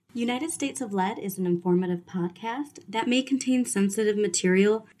United States of Lead is an informative podcast that may contain sensitive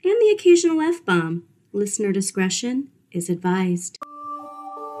material and the occasional F-bomb. Listener discretion is advised.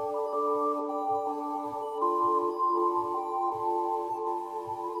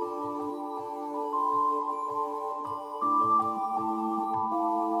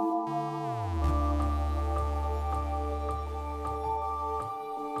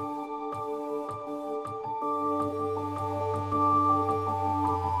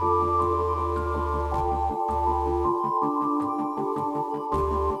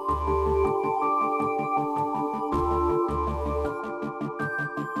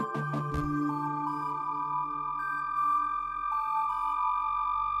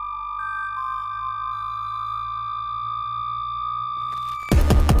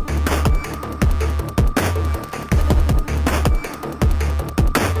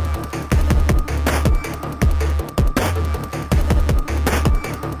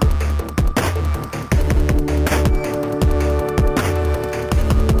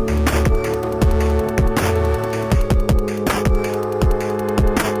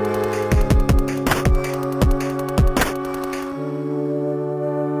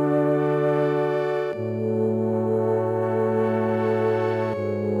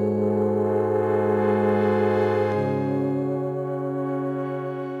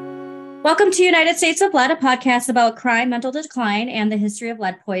 Welcome to United States of Lead, a podcast about crime, mental decline, and the history of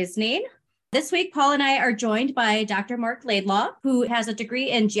lead poisoning. This week, Paul and I are joined by Dr. Mark Laidlaw, who has a degree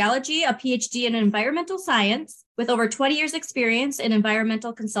in geology, a PhD in environmental science, with over 20 years experience in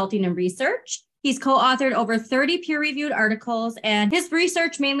environmental consulting and research. He's co-authored over 30 peer-reviewed articles, and his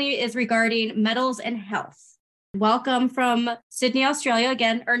research mainly is regarding metals and health. Welcome from Sydney, Australia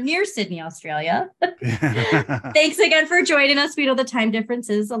again, or near Sydney, Australia. Thanks again for joining us. We know the time difference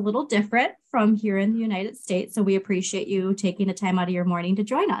is a little different from here in the United States, so we appreciate you taking the time out of your morning to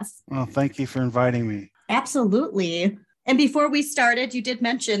join us. Well, thank you for inviting me. Absolutely. And before we started, you did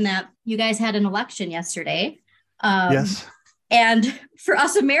mention that you guys had an election yesterday. Yes. And for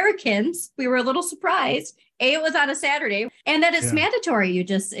us Americans, we were a little surprised. It was on a Saturday, and that it's mandatory. You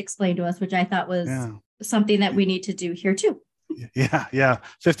just explained to us, which I thought was something that we need to do here too. Yeah.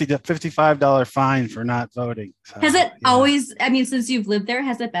 $55 fine for not voting. So, has it always, since you've lived there,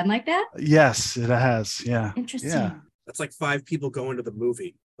 has it been like that? Yes, it has. Yeah. Interesting. Yeah. That's like 5 people going to the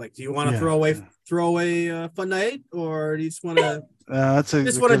movie. Like, do you want to throw away a fun night, or do you just want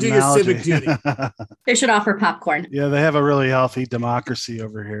to do your civic duty? They should offer popcorn. Yeah, they have a really healthy democracy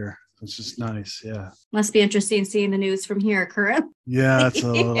over here. It's just nice. Yeah. Must be interesting seeing the news from here, Curran. Yeah, it's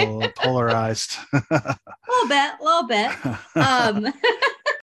a little polarized. A little bit.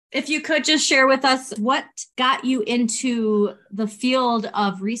 If you could just share with us what got you into the field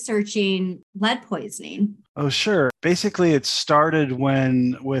of researching lead poisoning. Oh, sure. Basically, it started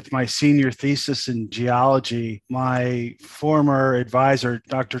with my senior thesis in geology, my former advisor,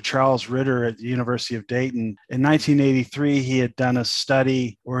 Dr. Charles Ritter at the University of Dayton, in 1983, he had done a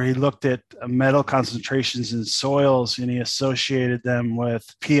study where he looked at metal concentrations in soils and he associated them with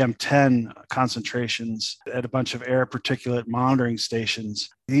PM10 concentrations at a bunch of air particulate monitoring stations.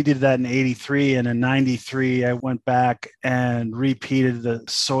 He did that in 83, and in 93, I went back and repeated the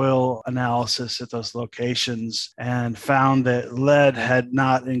soil analysis at those locations and found that lead had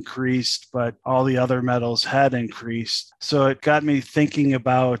not increased, but all the other metals had increased. So it got me thinking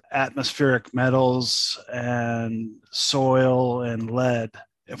about atmospheric metals and soil and lead.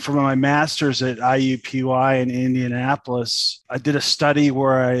 For my master's at IUPUI in Indianapolis, I did a study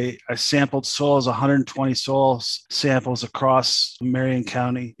where I sampled soils, 120 soil samples across Marion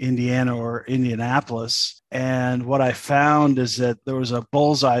County, Indiana, or Indianapolis. And what I found is that there was a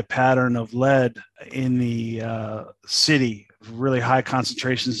bullseye pattern of lead in the city, really high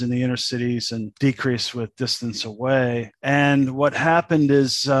concentrations in the inner cities and decrease with distance away. And what happened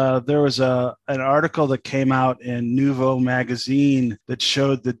is there was an article that came out in Nouveau magazine that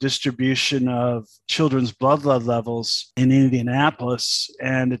showed the distribution of children's blood lead levels in Indianapolis,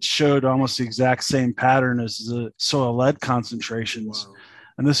 and it showed almost the exact same pattern as the soil lead concentrations. Wow.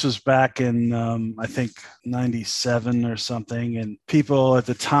 And this was back in, I think, 97 or something. And people at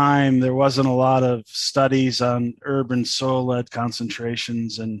the time, there wasn't a lot of studies on urban soil lead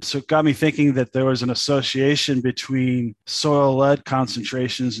concentrations. And so it got me thinking that there was an association between soil lead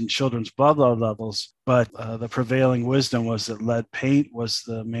concentrations and children's blood lead levels. But the prevailing wisdom was that lead paint was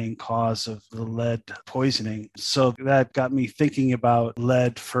the main cause of the lead poisoning. So that got me thinking about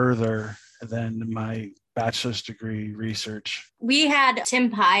lead further than my bachelor's degree research. We had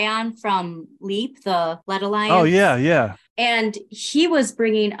Tim Pye on from LEAP, the Lead Alliance. Oh, yeah. And he was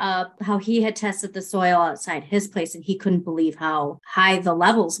bringing up how he had tested the soil outside his place and he couldn't believe how high the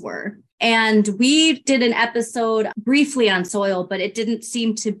levels were. And we did an episode briefly on soil, but it didn't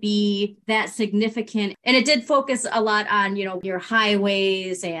seem to be that significant. And it did focus a lot on, your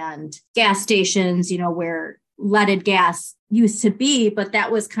highways and gas stations, where leaded gas used to be, but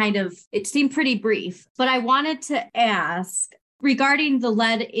that was it seemed pretty brief. But I wanted to ask regarding the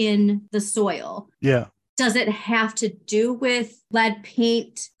lead in the soil. Yeah. Does it have to do with lead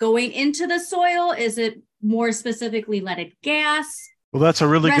paint going into the soil? Is it more specifically leaded gas? Well, that's a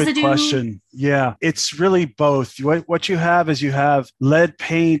really residue? Good question. Yeah, it's really both. What you have is you have lead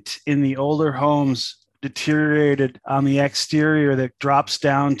paint in the older homes deteriorated on the exterior that drops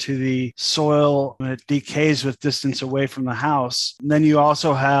down to the soil and it decays with distance away from the house. And then you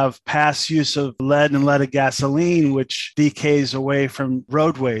also have past use of lead and leaded gasoline, which decays away from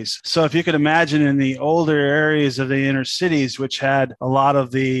roadways. So if you could imagine in the older areas of the inner cities, which had a lot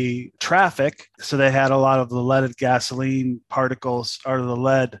of the traffic, so they had a lot of the leaded gasoline particles or the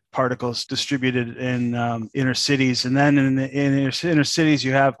lead particles distributed in inner cities. And then in inner cities,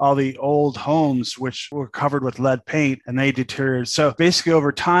 you have all the old homes, which were covered with lead paint and they deteriorated. So basically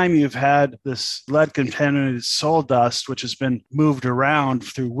over time, you've had this lead contaminated soil dust, which has been moved around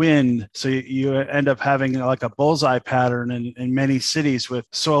through wind. So you end up having like a bullseye pattern in many cities with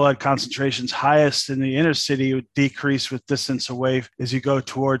soil lead concentrations highest in the inner city would decrease with distance away as you go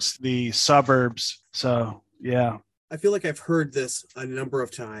towards the suburbs. So, yeah. I feel like I've heard this a number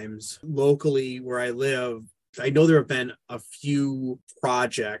of times locally where I live. I know there have been a few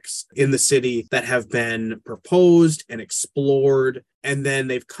projects in the city that have been proposed and explored, and then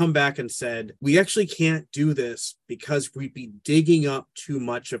they've come back and said, we actually can't do this because we'd be digging up too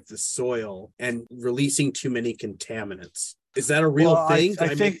much of the soil and releasing too many contaminants. Is that a real thing?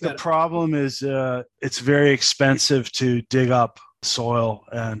 I think the problem is it's very expensive to dig up soil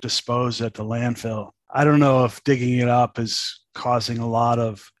and dispose at the landfill. I don't know if digging it up is causing a lot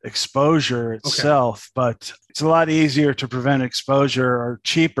of exposure itself, but it's a lot easier to prevent exposure or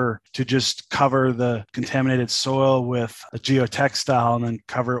cheaper to just cover the contaminated soil with a geotextile and then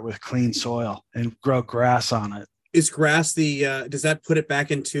cover it with clean soil and grow grass on it. Is grass does that put it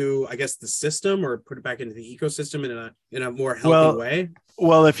back into, I guess, the system or put it back into the ecosystem in a more healthy way?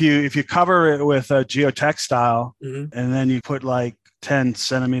 Well, if you cover it with a geotextile and then you put like 10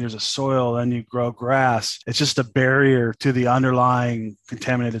 centimeters of soil, then you grow grass. It's just a barrier to the underlying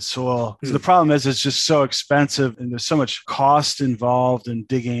contaminated soil. So the problem is it's just so expensive and there's so much cost involved in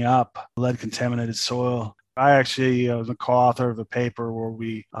digging up lead contaminated soil. I actually was a co-author of a paper where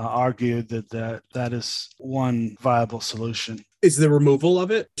we argued that is one viable solution. Is the removal of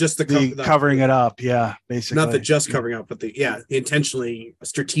it just the covering it up? Yeah, basically. Not the just covering up, but the intentionally,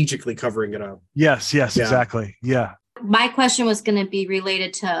 strategically covering it up. Yes, exactly. Yeah. My question was going to be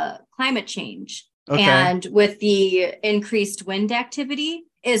related to climate change. Okay. And with the increased wind activity,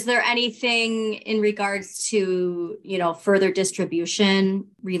 is there anything in regards to, further distribution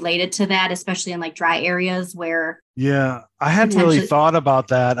related to that, especially in like dry areas where? Yeah, I hadn't really thought about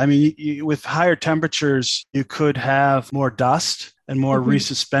that. I mean, with higher temperatures, you could have more dust and more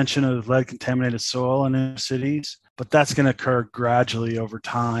resuspension of lead contaminated soil in cities, but that's going to occur gradually over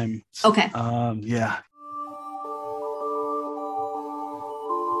time. Okay. Yeah.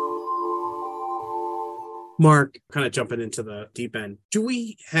 Mark, kind of jumping into the deep end, do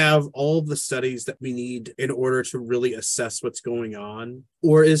we have all of the studies that we need in order to really assess what's going on?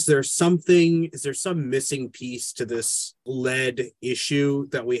 Or is there some missing piece to this lead issue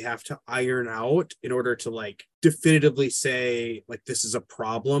that we have to iron out in order to definitively say this is a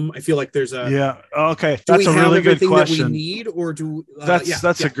problem? I feel like there's a... Yeah. Okay. That's a really good question. That we need, or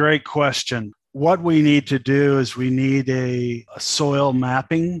that's a great question. What we need to do is we need a soil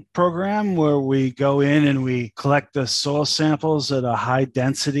mapping program where we go in and we collect the soil samples at a high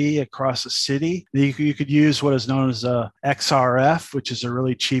density across the city. You could use what is known as a XRF, which is a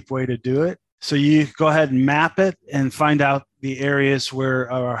really cheap way to do it. So you go ahead and map it and find out the areas where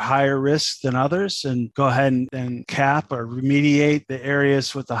are higher risk than others and go ahead and cap or remediate the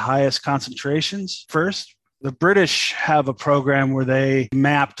areas with the highest concentrations first. The British have a program where they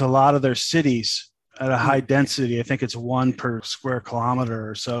mapped a lot of their cities at a high density. I think it's 1 per square kilometer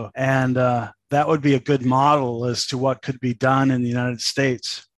or so. And that would be a good model as to what could be done in the United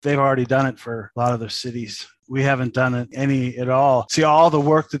States. They've already done it for a lot of their cities. We haven't done it any at all. See, all the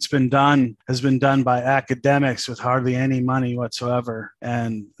work that's been done has been done by academics with hardly any money whatsoever.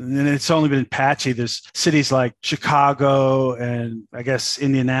 And it's only been patchy. There's cities like Chicago and I guess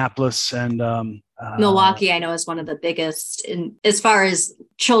Indianapolis and Milwaukee, I know, is one of the biggest as far as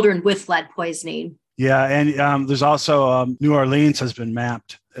children with lead poisoning. Yeah, and there's also New Orleans has been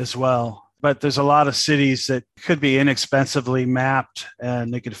mapped as well. But there's a lot of cities that could be inexpensively mapped,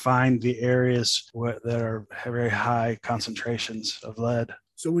 and they could find the areas that are very high concentrations of lead.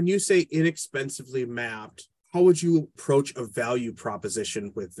 So when you say inexpensively mapped, how would you approach a value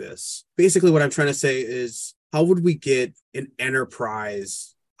proposition with this? Basically, what I'm trying to say is, how would we get an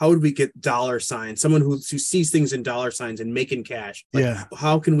enterprise? How would we get dollar signs? Someone who sees things in dollar signs and making cash. Like, yeah.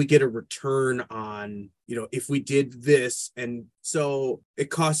 How can we get a return on, if we did this? And so it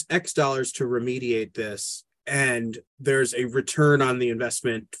costs X dollars to remediate this, and there's a return on the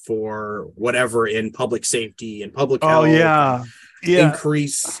investment for whatever in public safety and public health. Oh, yeah.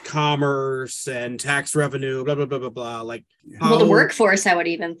 Increase commerce and tax revenue, blah, blah, blah, blah, blah. Like, the workforce, I would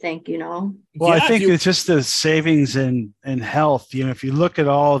even think, Well, I think it's just the savings in health. If you look at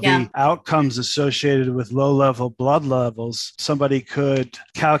all the outcomes associated with low-level blood levels, somebody could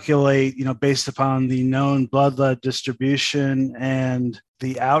calculate, based upon the known blood lead distribution and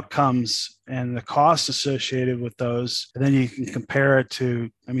the outcomes and the cost associated with those. And then you can compare it to,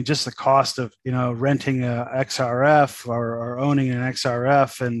 just the cost of, renting a XRF or owning an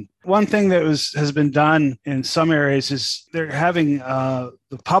XRF. And one thing that has been done in some areas is they're having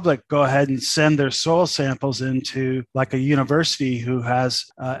the public go ahead and send their soil samples into like a university who has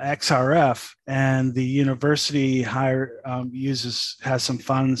XRF, and the university has some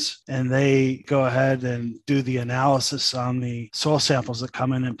funds, and they go ahead and do the analysis on the soil samples that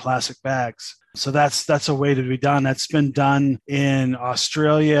come in plastic bags. So that's a way to be done. That's been done in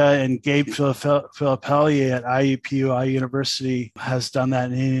Australia, and Gabe Filippelli at IUPUI University has done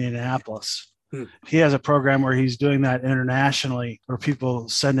that in Indianapolis. He has a program where he's doing that internationally, where people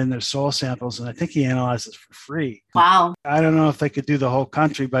send in their soil samples, and I think he analyzes for free. Wow. I don't know if they could do the whole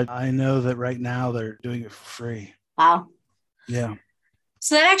country, but I know that right now they're doing it for free. Wow. Yeah.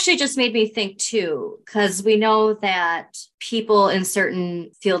 So that actually just made me think too, because we know that people in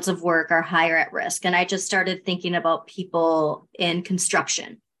certain fields of work are higher at risk. And I just started thinking about people in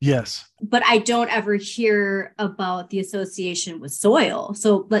construction. Yes. But I don't ever hear about the association with soil.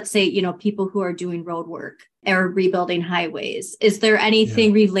 So let's say, people who are doing road work or rebuilding highways. Is there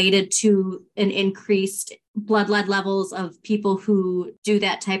anything related to an increased blood lead levels of people who do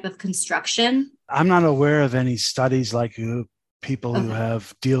that type of construction? I'm not aware of any studies like people who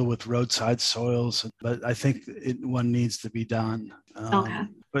have deal with roadside soils, but I think one needs to be done. Okay.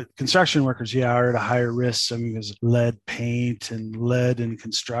 But construction workers, are at a higher risk. There's lead paint and lead in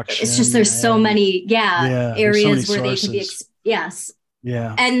construction. It's just there's so many areas so where sources. they can be. Yes.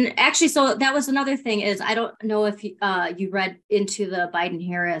 Yeah. And actually, so that was another thing is, I don't know if you read into the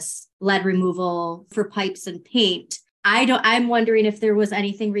Biden-Harris lead removal for pipes and paint. I'm wondering if there was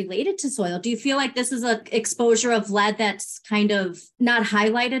anything related to soil. Do you feel like this is an exposure of lead that's kind of not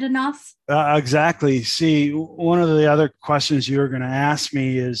highlighted enough? Exactly. See, one of the other questions you were going to ask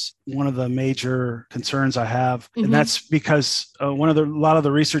me is one of the major concerns I have. Mm-hmm. And that's because a lot of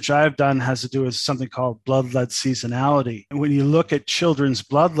the research I've done has to do with something called blood lead seasonality. And when you look at children's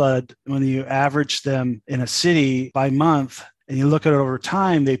blood lead, when you average them in a city by month, and you look at it over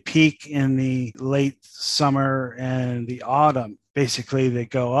time, they peak in the late summer and the autumn. Basically, they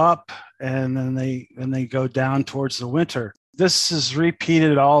go up and then they go down towards the winter. This is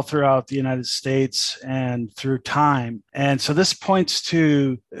repeated all throughout the United States and through time. And so this points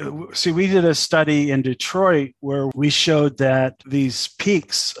to, we did a study in Detroit where we showed that these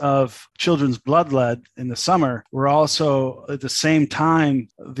peaks of children's blood lead in the summer were also at the same time,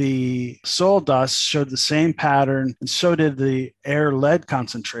 the soil dust showed the same pattern, and so did the air lead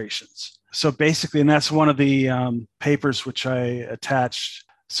concentrations. So basically, and that's one of the papers which I attached.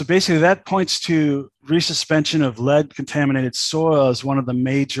 So basically that points to resuspension of lead contaminated soil as one of the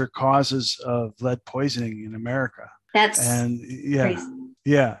major causes of lead poisoning in America. Crazy.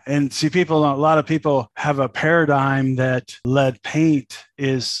 Yeah. And see, a lot of people have a paradigm that lead paint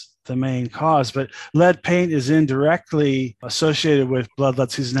is the main cause, but lead paint is indirectly associated with blood lead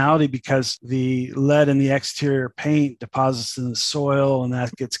seasonality because the lead in the exterior paint deposits in the soil, and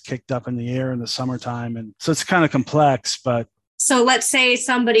that gets kicked up in the air in the summertime. And so it's kind of complex, but so let's say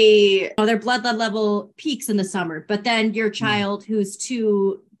somebody, their blood lead level peaks in the summer, but then your child who's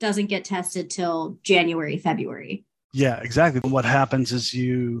 2 doesn't get tested till January, February. Yeah, exactly. What happens is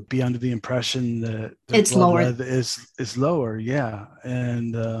you be under the impression that it's lower. Is lower, yeah,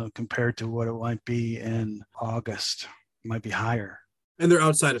 and compared to what it might be in August, it might be higher. And they're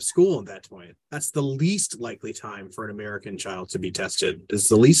outside of school at that point. That's the least likely time for an American child to be tested. It's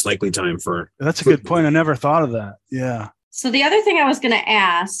the least likely time for. That's a good point. I never thought of that. Yeah. So the other thing I was going to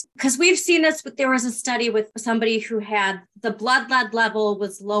ask, because we've seen this, but there was a study with somebody who had the blood lead level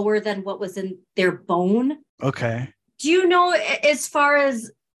was lower than what was in their bone. Okay. Do you know, as far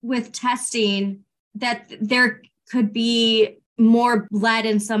as with testing, that there could be more lead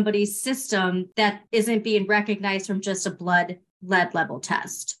in somebody's system that isn't being recognized from just a blood lead level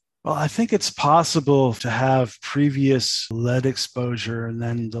test? Well, I think it's possible to have previous lead exposure and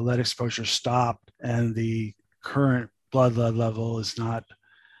then the lead exposure stopped and the current blood lead level is not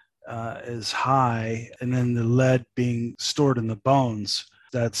as high, and then the lead being stored in the bones.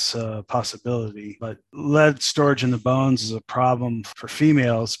 That's a possibility. But lead storage in the bones is a problem for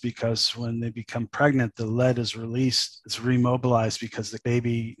females because when they become pregnant, the lead is released, it's remobilized because the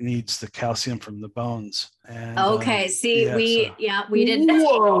baby needs the calcium from the bones. And, okay. See, yeah, we didn't.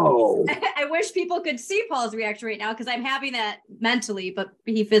 Whoa. I wish people could see Paul's reaction right now because I'm having that mentally, but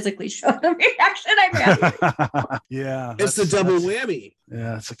he physically showed the reaction I'm having. Yeah. It's the double whammy.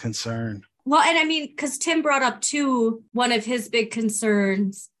 Yeah, it's a concern. Well, and I mean, because Tim brought up too, one of his big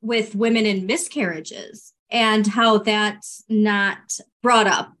concerns with women in miscarriages and how that's not brought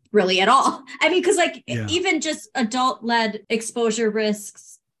up really at all. I mean, because even just adult lead exposure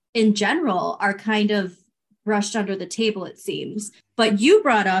risks in general are kind of brushed under the table, it seems. But you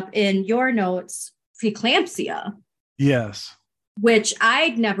brought up in your notes preeclampsia. Yes. Which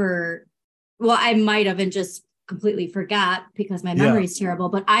I'd never, well, I might have and just completely forgot because my memory is terrible,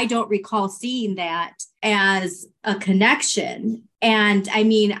 but I don't recall seeing that as a connection. And I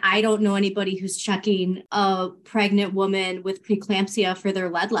mean, I don't know anybody who's checking a pregnant woman with preeclampsia for their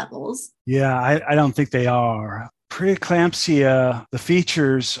lead levels. Yeah, I don't think they are. Preeclampsia, the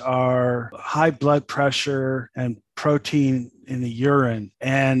features are high blood pressure and protein in the urine,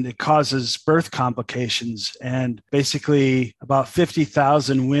 and it causes birth complications. And basically, about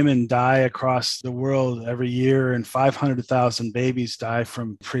 50,000 women die across the world every year, and 500,000 babies die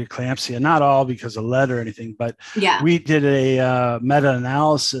from preeclampsia. Not all because of lead or anything, but we did a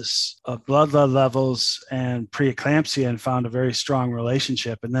meta-analysis of blood lead levels and preeclampsia and found a very strong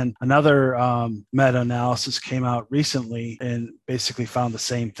relationship. And then another meta-analysis came out recently and basically found the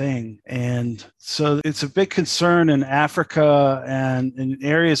same thing. And so it's a big concern in Africa and in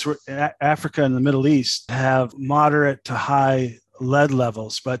areas where Africa and the Middle East have moderate to high lead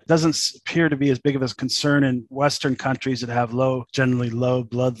levels, but doesn't appear to be as big of a concern in Western countries that have generally low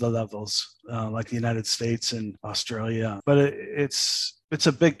blood levels, like the United States and Australia. But it's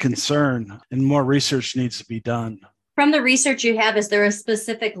a big concern, and more research needs to be done. From the research you have, is there a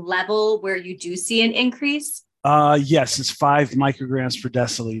specific level where you do see an increase? Yes, it's 5 micrograms per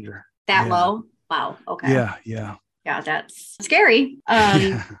deciliter. That low? Wow. Okay. Yeah. Yeah, that's scary.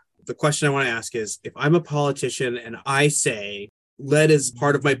 The question I want to ask is, if I'm a politician and I say lead is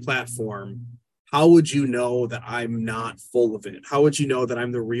part of my platform, how would you know that I'm not full of it? How would you know that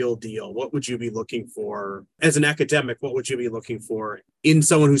I'm the real deal? What would you be looking for as an academic? What would you be looking for in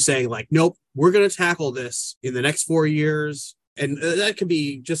someone who's saying like, nope, we're going to tackle this in the next 4 years? And that can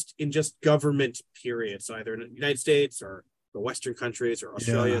be just in government periods, either in the United States or the Western countries or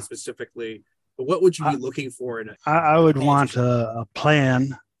Australia specifically. But what would you be looking for? I would want a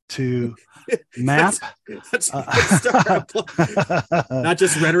plan to map. That's not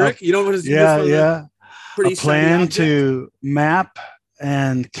just rhetoric. You don't want to. A plan to map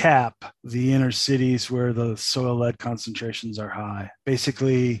and cap the inner cities where the soil lead concentrations are high.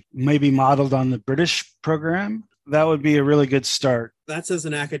 Basically, maybe modeled on the British program. That would be a really good start. That's as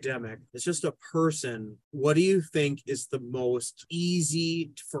an academic. It's just a person. What do you think is the most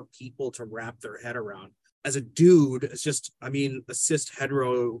easy for people to wrap their head around? As a dude, it's just, a cis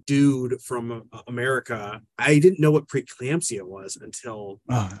hetero dude from America. I didn't know what preeclampsia was until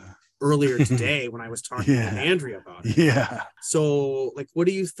earlier today when I was talking to Andrea about it. Yeah. So, what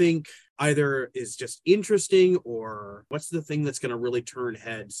do you think either is just interesting, or what's the thing that's going to really turn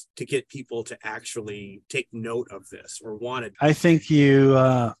heads to get people to actually take note of this or want it? I think you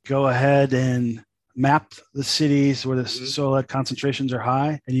go ahead and map the cities where the soil lead concentrations are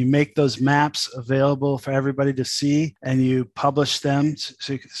high, and you make those maps available for everybody to see, and you publish them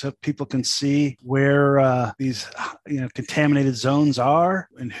so people can see where these contaminated zones are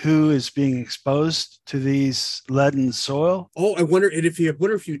and who is being exposed to these lead in the soil. Oh, I wonder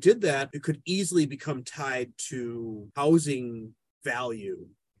if you did that, it could easily become tied to housing value.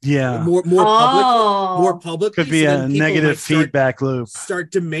 Yeah, more public could be a negative feedback loop.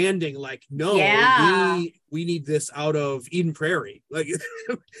 Start demanding, we need this out of Eden Prairie.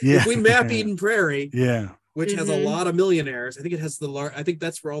 If we map Eden Prairie, which has a lot of millionaires. I think it has I think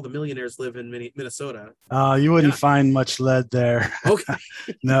that's where all the millionaires live in Minnesota. You wouldn't find much lead there. Okay.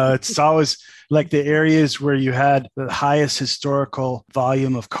 No, it's always like the areas where you had the highest historical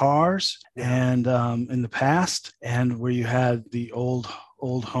volume of cars and in the past, and where you had the old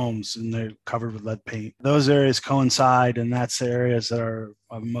homes and they're covered with lead paint. Those areas coincide, and that's the areas that are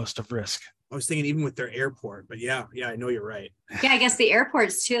most of risk. I was thinking even with their airport, but yeah, I know you're right. Yeah, I guess the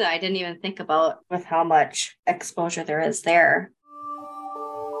airports too, that I didn't even think about with how much exposure there is there.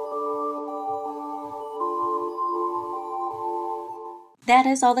 That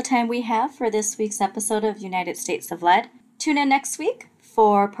is all the time we have for this week's episode of United States of Lead. Tune in next week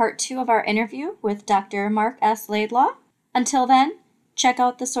for part 2 of our interview with Dr. Mark S. Laidlaw. Until then, check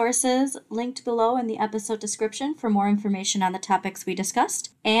out the sources linked below in the episode description for more information on the topics we discussed,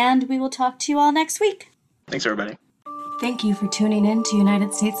 and we will talk to you all next week. Thanks, everybody. Thank you for tuning in to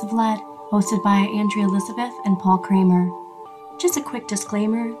United States of Lead, hosted by Andrea Elizabeth and Paul Kramer. Just a quick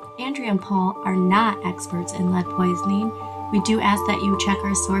disclaimer, Andrea and Paul are not experts in lead poisoning. We do ask that you check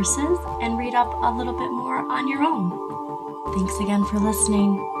our sources and read up a little bit more on your own. Thanks again for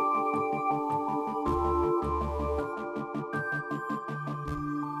listening.